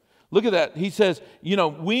them." Look at that. He says,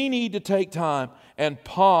 we need to take time and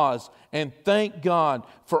pause and thank God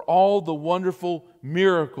for all the wonderful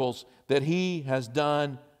miracles that He has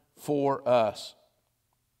done for us.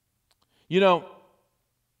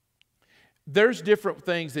 There's different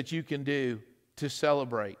things that you can do to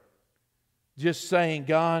celebrate. Just saying,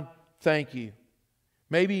 "God, thank you."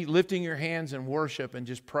 Maybe lifting your hands in worship and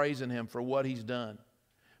just praising Him for what He's done.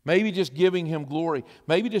 Maybe just giving Him glory.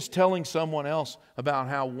 Maybe just telling someone else about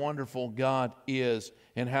how wonderful God is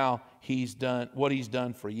and how He's done what He's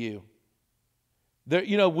done for you.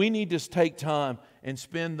 We need to take time and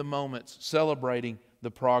spend the moments celebrating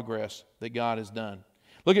the progress that God has done.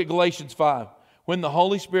 Look at Galatians 5. When the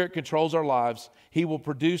Holy Spirit controls our lives, He will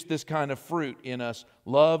produce this kind of fruit in us: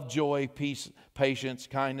 love, joy, peace, patience,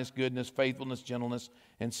 kindness, goodness, faithfulness, gentleness,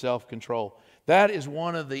 and self-control. That is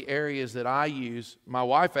one of the areas that I use. My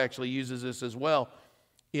wife actually uses this as well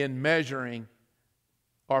in measuring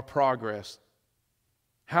our progress.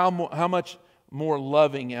 How much more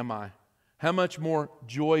loving am I? How much more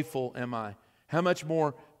joyful am I? How much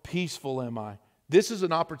more peaceful am I? This is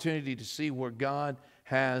an opportunity to see where God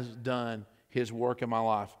has done His work in my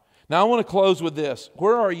life. Now I want to close with this.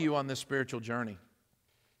 Where are you on this spiritual journey?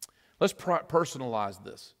 Let's personalize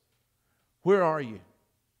this. Where are you?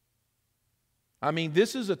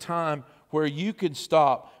 This is a time where you can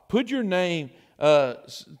stop. Put your name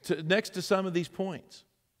next to some of these points.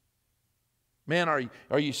 Man,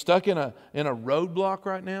 are you stuck in a roadblock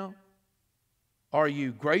right now? Are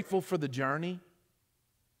you grateful for the journey?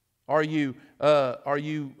 Are you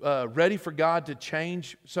ready for God to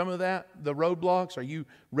change some of that, the roadblocks? Are you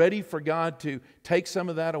ready for God to take some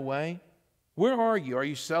of that away? Where are you? Are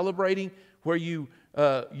you celebrating where you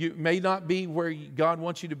may not be where God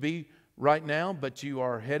wants you to be right now, but you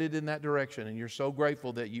are headed in that direction, and you're so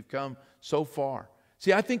grateful that you've come so far?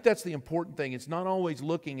 See, I think that's the important thing. It's not always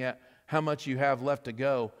looking at how much you have left to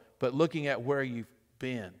go, but looking at where you've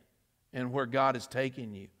been and where God is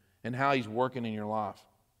taking you and how He's working in your life.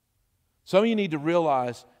 Some of you need to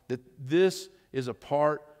realize that this is a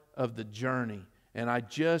part of the journey, and I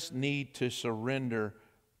just need to surrender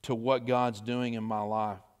to what God's doing in my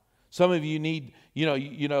life. Some of you need,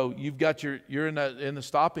 you've got you're in the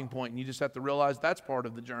stopping point, and you just have to realize that's part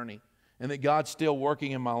of the journey, and that God's still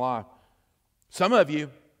working in my life. Some of you,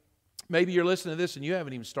 maybe you're listening to this and you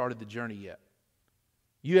haven't even started the journey yet.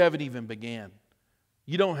 You haven't even began.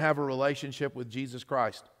 You don't have a relationship with Jesus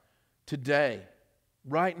Christ. Today,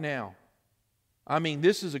 right now,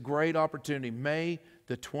 this is a great opportunity. May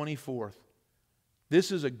the 24th.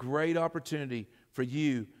 This is a great opportunity for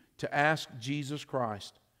you to ask Jesus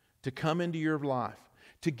Christ to come into your life,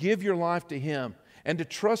 to give your life to Him, and to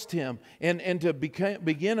trust Him, and to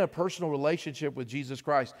begin a personal relationship with Jesus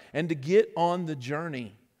Christ, and to get on the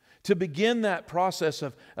journey, to begin that process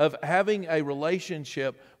of having a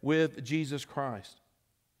relationship with Jesus Christ.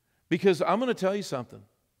 Because I'm going to tell you something.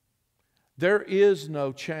 There is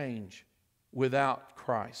no change without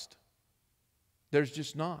Christ. There's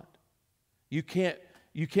just not. You can't,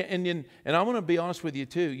 and I'm going to be honest with you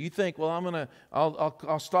too. You think, well,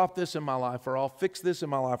 I'll stop this in my life, or I'll fix this in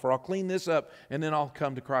my life, or I'll clean this up, and then I'll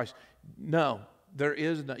come to Christ. No, there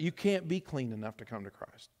is no. You can't be clean enough to come to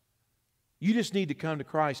Christ. You just need to come to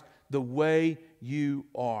Christ the way you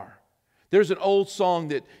are. There's an old song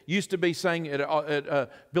that used to be sang at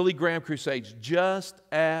Billy Graham crusades, just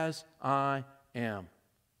as I am.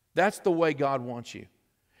 That's the way God wants you.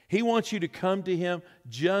 He wants you to come to Him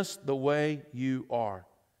just the way you are.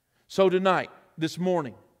 So tonight, this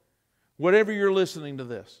morning, whatever you're listening to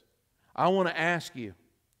this, I want to ask you,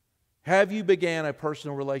 have you began a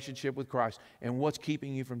personal relationship with Christ? And what's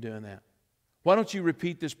keeping you from doing that? Why don't you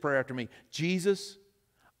repeat this prayer after me? Jesus,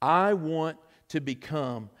 I want to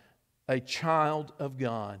become a child of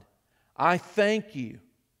God. I thank you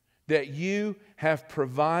that you have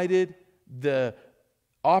provided the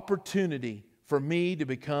opportunity for me to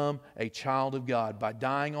become a child of God by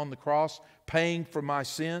dying on the cross, paying for my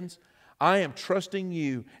sins. I am trusting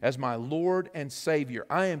you as my Lord and Savior.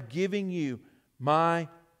 I am giving you my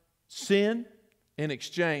sin in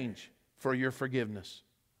exchange for your forgiveness.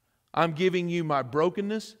 I'm giving you my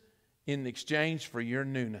brokenness in exchange for your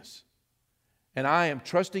newness. And I am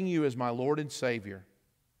trusting you as my Lord and Savior.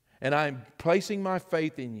 And I am placing my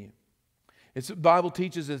faith in you. The Bible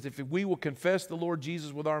teaches us if we will confess the Lord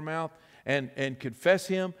Jesus with our mouth and confess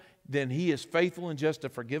Him, then He is faithful and just to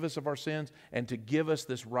forgive us of our sins and to give us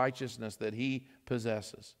this righteousness that He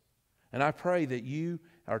possesses. And I pray that you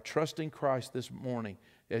are trusting Christ this morning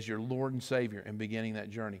as your Lord and Savior and beginning that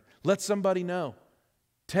journey. Let somebody know.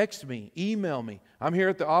 Text me, email me. I'm here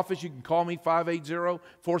at the office. You can call me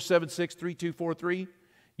 580-476-3243.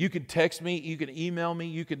 You can text me, you can email me,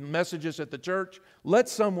 you can message us at the church. Let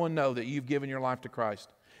someone know that you've given your life to Christ.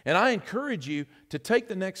 And I encourage you to take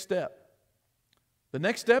the next step. The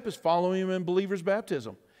next step is following Him in believer's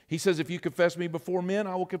baptism. He says, if you confess me before men,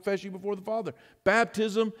 I will confess you before the Father.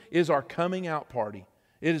 Baptism is our coming out party.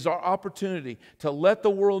 It is our opportunity to let the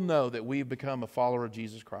world know that we've become a follower of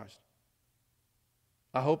Jesus Christ.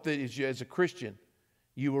 I hope that as a Christian,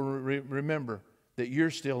 you will remember that you're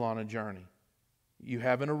still on a journey. You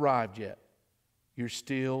haven't arrived yet. You're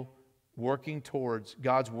still working towards,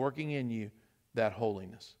 God's working in you, that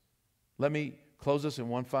holiness. Let me close us in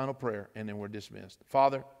one final prayer, and then we're dismissed.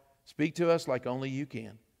 Father, speak to us like only you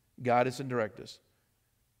can. Guide us and direct us.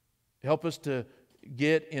 Help us to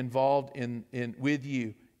get involved with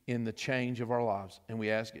you in the change of our lives. And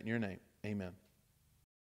we ask it in your name. Amen.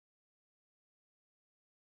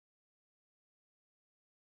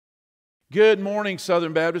 Good morning,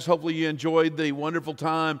 Southern Baptists. Hopefully you enjoyed the wonderful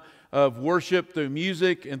time of worship through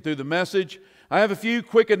music and through the message. I have a few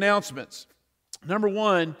quick announcements. Number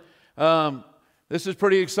one, this is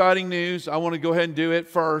pretty exciting news. I want to go ahead and do it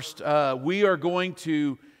first. We are going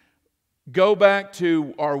to go back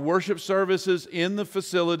to our worship services in the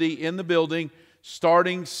facility, in the building,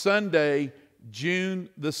 starting Sunday, June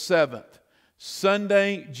the 7th.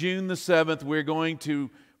 Sunday, June the 7th, we're going to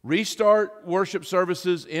restart worship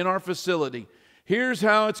services in our facility. Here's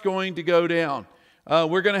how it's going to go down.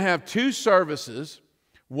 We're going to have two services.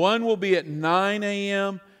 One will be at 9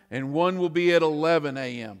 a.m. and one will be at 11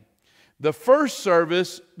 a.m. The first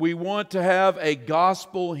service, we want to have a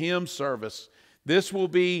gospel hymn service. This will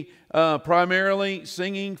be primarily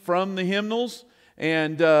singing from the hymnals,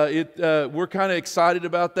 and we're kind of excited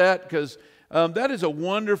about that because that is a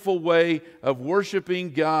wonderful way of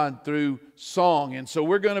worshiping God through song. And so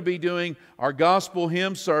we're going to be doing our gospel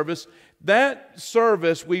hymn service. That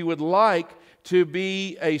service we would like to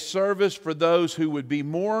be a service for those who would be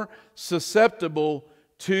more susceptible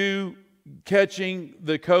to catching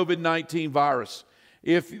the COVID-19 virus.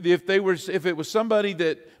 If it was somebody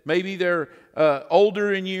that maybe they're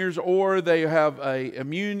older in years or they have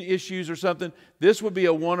immune issues or something, this would be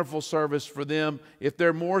a wonderful service for them if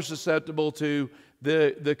they're more susceptible to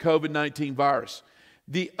the COVID-19 virus.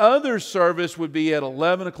 The other service would be at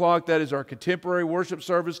 11 o'clock. That is our contemporary worship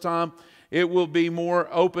service time. It will be more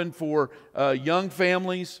open for young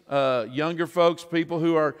families, younger folks, people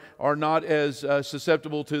who are not as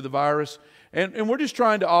susceptible to the virus. And we're just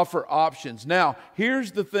trying to offer options. Now,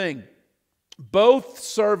 here's the thing. Both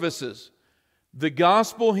services, the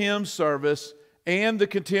gospel hymn service and the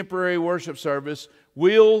contemporary worship service,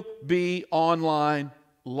 will be online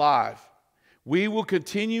live. We will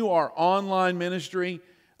continue our online ministry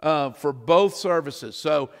for both services.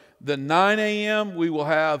 So the 9 a.m. we will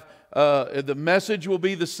have, the message will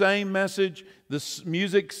be the same message. The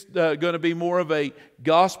music's going to be more of a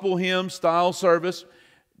gospel hymn style service.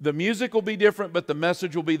 The music will be different, but the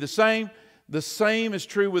message will be the same. The same is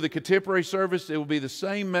true with the contemporary service. It will be the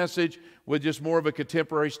same message with just more of a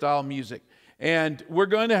contemporary style music. And we're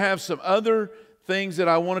going to have some other things that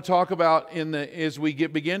I want to talk about as we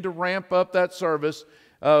begin to ramp up that service.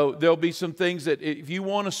 There'll be some things that if you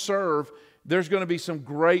want to serve, there's going to be some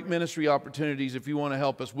great ministry opportunities if you want to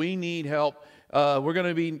help us. We need help. We're going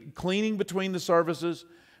to be cleaning between the services.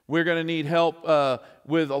 We're going to need help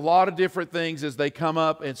with a lot of different things as they come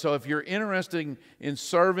up. And so if you're interested in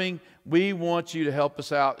serving, we want you to help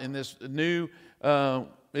us out in this new,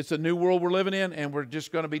 it's a new world we're living in, and we're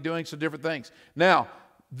just going to be doing some different things. Now,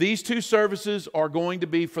 these 2 services are going to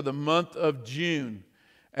be for the month of June.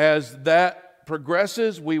 As that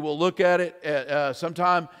progresses, we will look at it at,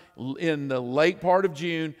 sometime in the late part of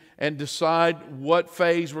June and decide what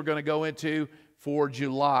phase we're going to go into for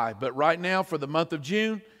July. But right now, for the month of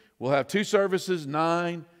June, we'll have 2 services,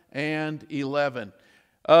 9 and 11.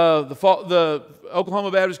 The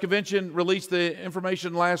Oklahoma Baptist Convention released the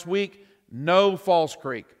information last week. No Falls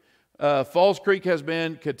Creek. Falls Creek has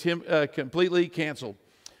been completely canceled.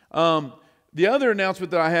 The other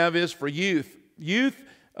announcement that I have is for youth. Youth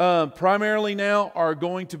primarily now are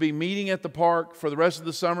going to be meeting at the park for the rest of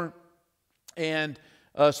the summer, and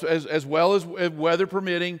as well as weather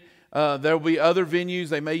permitting. There will be other venues.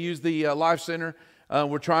 They may use the Life Center.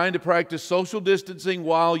 We're trying to practice social distancing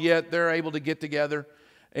while yet they're able to get together.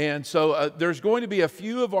 And so there's going to be a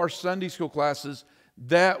few of our Sunday school classes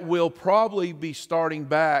that will probably be starting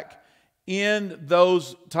back in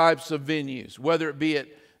those types of venues, whether it be at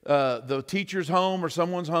the teacher's home or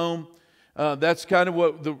someone's home. That's kind of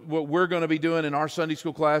what we're going to be doing in our Sunday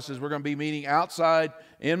school classes. We're going to be meeting outside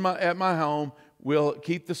at my home. We'll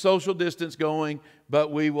keep the social distance going,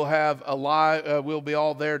 but we will have a live. We'll be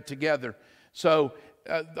all there together. So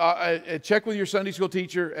check with your Sunday school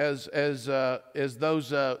teacher as those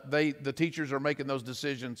the teachers are making those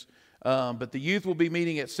decisions. But the youth will be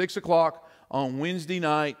meeting at 6 o'clock on Wednesday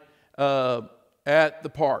night at the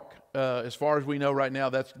park. As far as we know right now,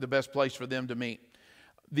 that's the best place for them to meet.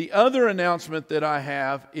 The other announcement that I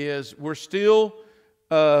have is we still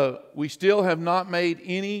have not made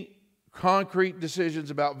any concrete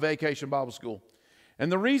decisions about Vacation Bible School.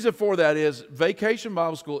 And the reason for that is Vacation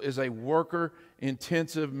Bible School is a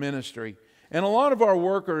worker-intensive ministry. And a lot of our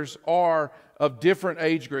workers are of different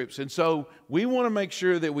age groups. And so we want to make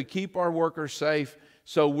sure that we keep our workers safe.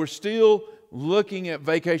 So we're still looking at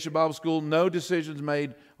Vacation Bible School. No decisions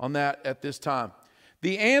made on that at this time.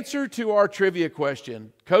 The answer to our trivia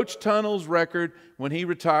question, Coach Tunnell's record when he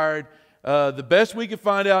retired, the best we could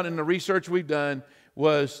find out in the research we've done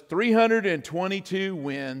was 322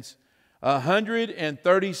 wins,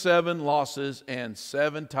 137 losses, and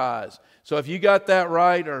 7 ties. So if you got that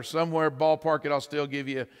right or somewhere ballpark it, I'll still give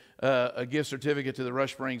you a gift certificate to the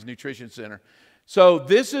Rush Springs Nutrition Center. So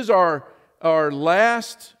this is our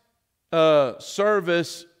last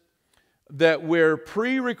service that we're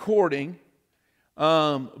pre-recording,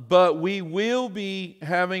 but we will be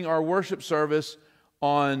having our worship service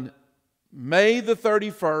on May the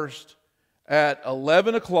 31st at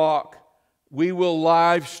 11 o'clock. We will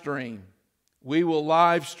live stream. We will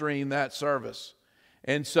live stream that service.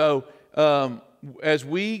 And so as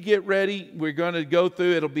we get ready, we're going to go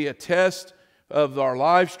through, it'll be a test of our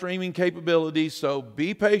live streaming capabilities. So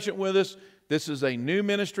be patient with us. This is a new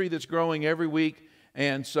ministry that's growing every week.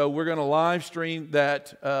 And so we're going to live stream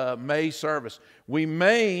that May service. We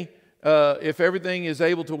may, if everything is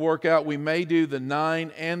able to work out, we may do the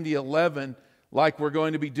 9 and the 11 like we're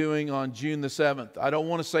going to be doing on June the 7th. I don't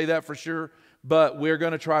want to say that for sure, but we're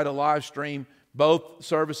going to try to live stream both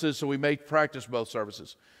services, so we may practice both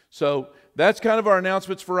services. So that's kind of our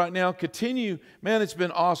announcements for right now. Continue. Man, it's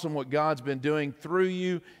been awesome what God's been doing through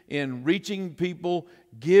you in reaching people,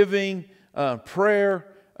 giving, prayer.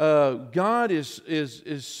 God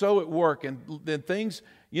is so at work, and then things,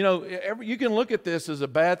 you know, you can look at this as a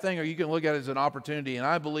bad thing or you can look at it as an opportunity. And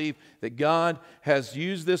I believe that God has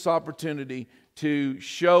used this opportunity to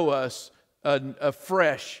show us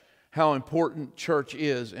afresh how important church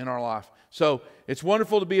is in our life. So it's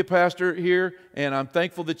wonderful to be a pastor here, and I'm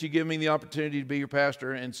thankful that you give me the opportunity to be your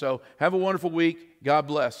pastor. And so have a wonderful week. God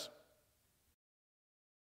bless.